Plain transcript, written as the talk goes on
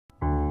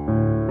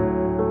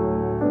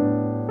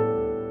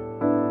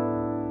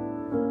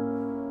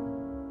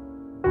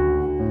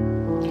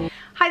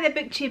Hi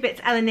there BookTube,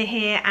 it's Eleanor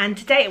here, and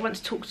today I want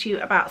to talk to you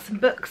about some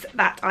books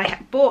that I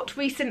have bought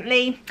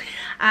recently.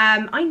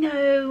 I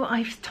know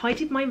I've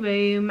tidied my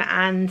room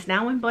and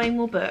now I'm buying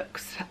more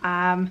books.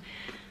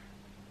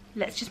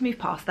 Let's just move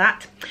past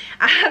that.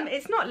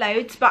 It's not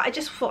loads, but I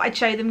just thought I'd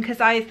show them because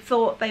I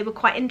thought they were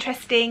quite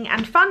interesting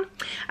and fun.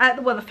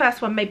 Well, the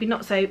first one maybe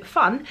not so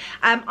fun.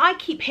 I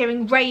keep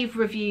hearing rave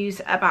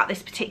reviews about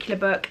this particular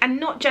book, and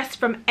not just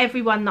from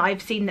everyone that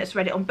I've seen that's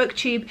read it on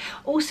BookTube,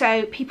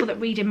 also people that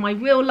read in my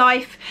real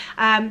life.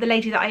 The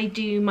lady that I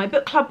do my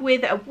book club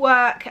with at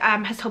work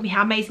has told me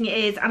how amazing it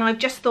is, and I've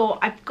just thought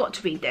I've got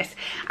to read this.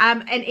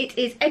 And it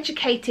is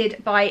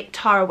Educated by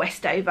Tara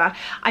Westover.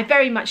 I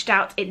very much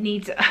doubt it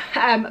needs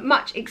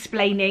much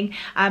explaining,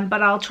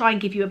 but I'll try and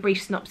give you a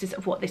brief synopsis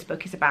of what this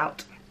book is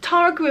about.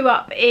 Tara grew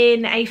up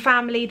in a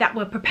family that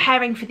were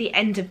preparing for the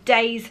end of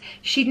days.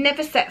 She'd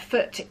never set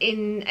foot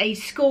in a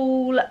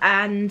school,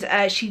 and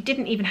she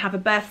didn't even have a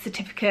birth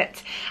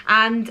certificate.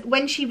 And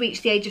when she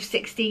reached the age of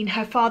 16,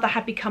 her father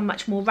had become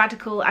much more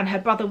radical and her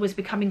brother was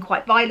becoming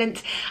quite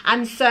violent.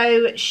 And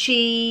so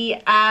she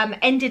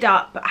ended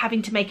up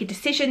having to make a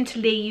decision to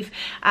leave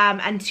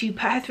and to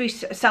put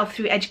herself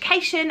through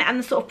education, and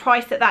the sort of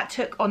price that that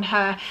took on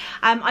her.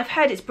 I've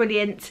heard it's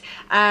brilliant,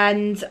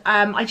 and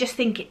I just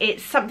think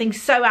it's something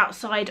so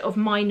outside of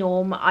my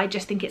norm. I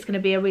just think it's going to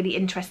be a really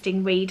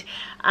interesting read.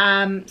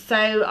 So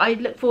I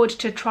look forward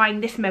to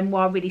trying this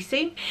memoir really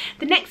soon.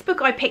 The next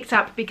book I picked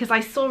up because I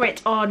saw it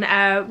on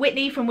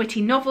Whitney from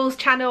Witty Novels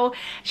channel.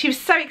 She was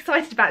so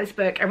excited about this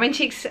book, and when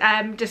she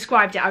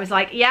described it, I was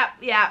like, yep,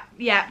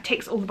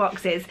 ticks all the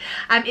boxes.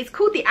 It's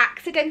called The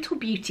Accidental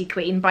Beauty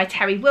Queen by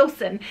Terry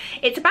Wilson.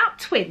 It's about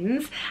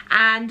twins,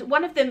 and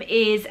one of them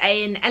is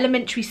an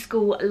elementary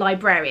school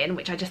librarian,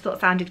 which I just thought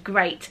sounded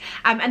great,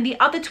 and the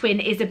other twin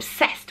is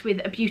obsessed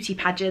with beauty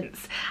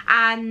pageants.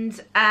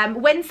 And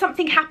when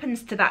something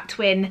happens to that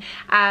twin,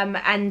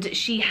 and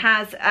she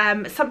has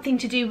something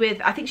to do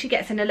with, I think she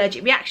gets an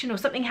allergic reaction or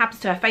something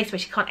happens to her face where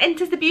she can't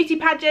enter the beauty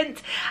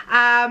pageant,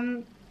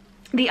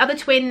 the other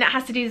twin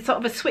has to do sort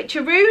of a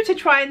switcheroo to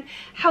try and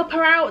help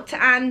her out,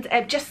 and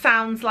it just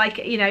sounds like,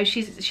 you know,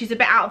 she's a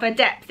bit out of her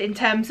depth in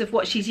terms of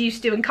what she's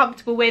used to and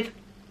comfortable with.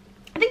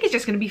 I think it's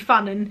just going to be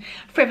fun and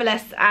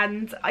frivolous,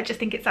 and I just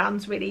think it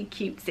sounds really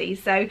cutesy.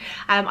 So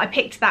I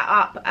picked that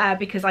up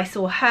because I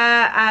saw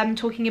her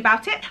talking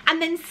about it.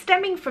 And then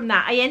stemming from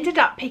that, I ended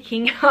up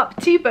picking up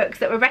two books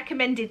that were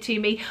recommended to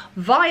me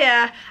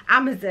via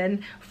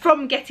Amazon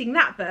from getting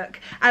that book.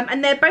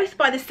 And they're both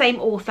by the same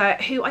author,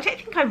 who I don't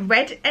think I've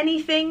read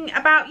anything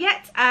about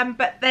yet,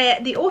 but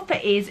the author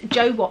is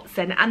Jo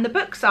Watson, and the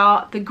books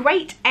are The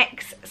Great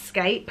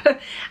Escape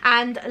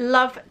and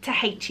Love to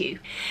Hate You.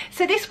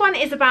 So this one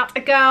is about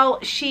a girl.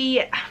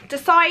 She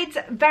decides,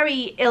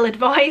 very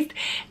ill-advised,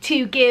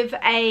 to give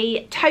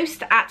a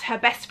toast at her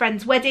best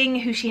friend's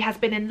wedding, who she has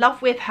been in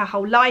love with her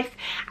whole life,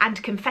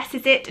 and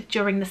confesses it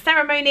during the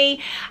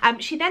ceremony.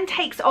 She then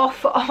takes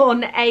off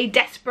on a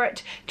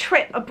desperate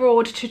trip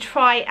abroad to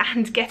try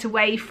and get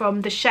away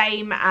from the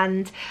shame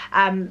and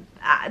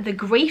the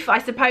grief, I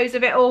suppose,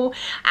 of it all,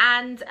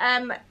 and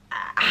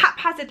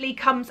haphazardly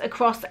comes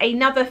across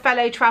another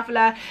fellow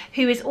traveller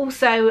who is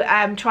also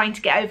trying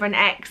to get over an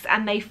ex,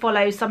 and they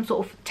follow some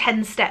sort of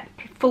 10-step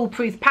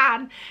foolproof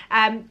plan.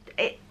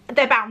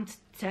 They're bound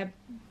to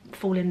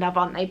fall in love,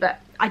 aren't they?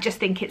 But I just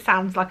think it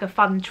sounds like a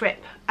fun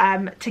trip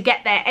to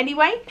get there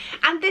anyway.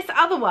 And this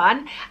other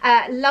one,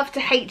 Love to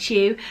Hate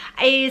You,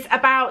 is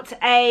about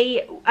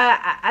a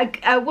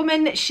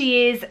woman.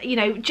 She is, you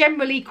know,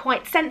 generally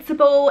quite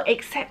sensible,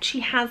 except she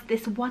has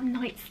this one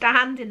night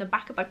stand in the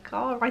back of a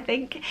car, I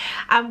think,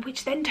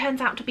 which then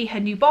turns out to be her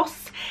new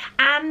boss,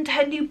 and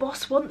her new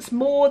boss wants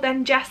more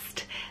than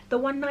just the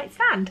one night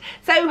stand.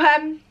 So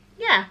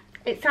yeah,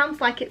 it sounds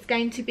like it's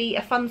going to be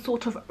a fun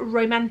sort of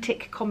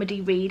romantic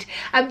comedy read.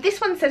 This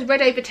one says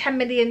read over 10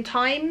 million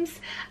times,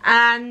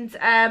 and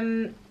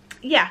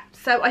yeah,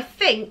 so I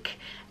think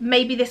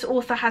maybe this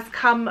author has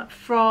come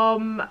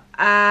from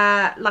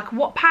like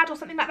Wattpad or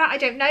something like that, I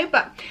don't know,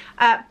 but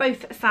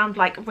both sound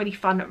like really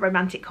fun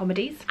romantic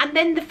comedies. And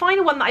then the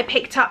final one that I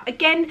picked up,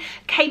 again,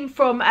 came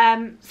from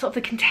sort of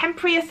the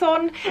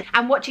Contemporary-a-thon,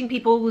 and watching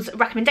people's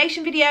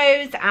recommendation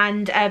videos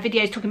and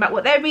videos talking about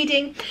what they're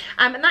reading,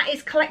 and that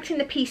is Collecting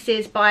the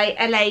Pieces by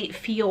L.A.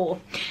 Fior.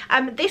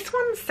 This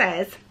one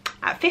says,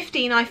 at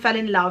 15 I fell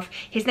in love.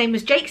 His name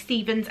was Jake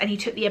Stevens, and he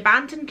took the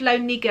abandoned,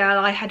 lonely girl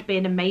I had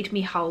been and made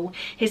me whole.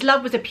 His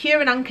love was a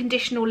pure and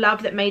unconditional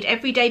love that made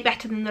every day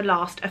better than the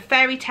last, a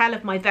fairy tale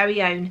of my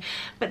very own.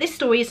 But this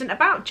story isn't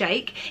about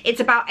Jake,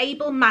 it's about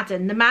Abel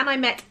Madden, the man I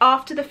met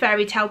after the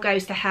fairy tale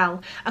goes to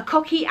hell. A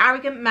cocky,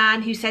 arrogant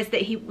man who says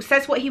that he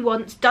says what he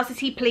wants, does as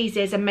he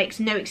pleases, and makes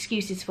no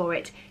excuses for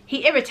it.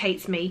 He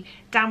irritates me,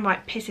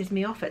 downright pisses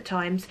me off at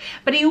times,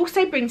 but he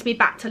also brings me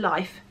back to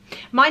life.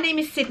 My name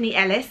is Sydney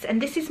Ellis,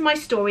 and this is my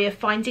story of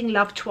finding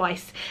love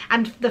twice,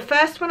 and the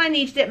first when I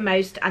needed it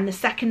most, and the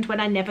second when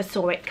I never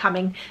saw it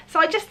coming. So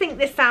I just think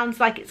this sounds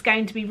like it's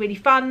going to be really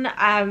fun,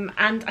 and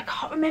I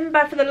can't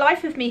remember for the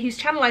life of me whose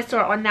channel I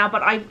saw it on now,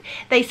 but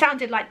they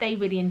sounded like they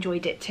really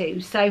enjoyed it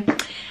too. So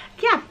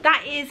yeah,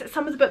 that is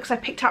some of the books I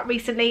picked up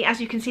recently. As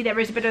you can see, there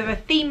is a bit of a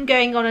theme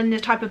going on in the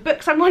type of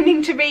books I'm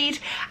wanting to read,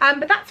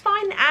 but that's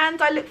fine,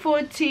 and I look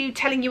forward to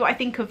telling you what I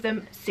think of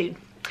them soon.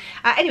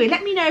 Anyway,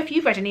 let me know if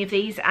you've read any of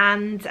these,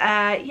 and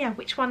yeah,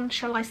 which one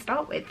shall I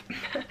start with?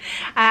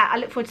 I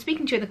look forward to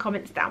speaking to you in the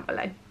comments down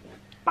below.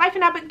 Bye for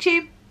now,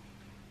 BookTube.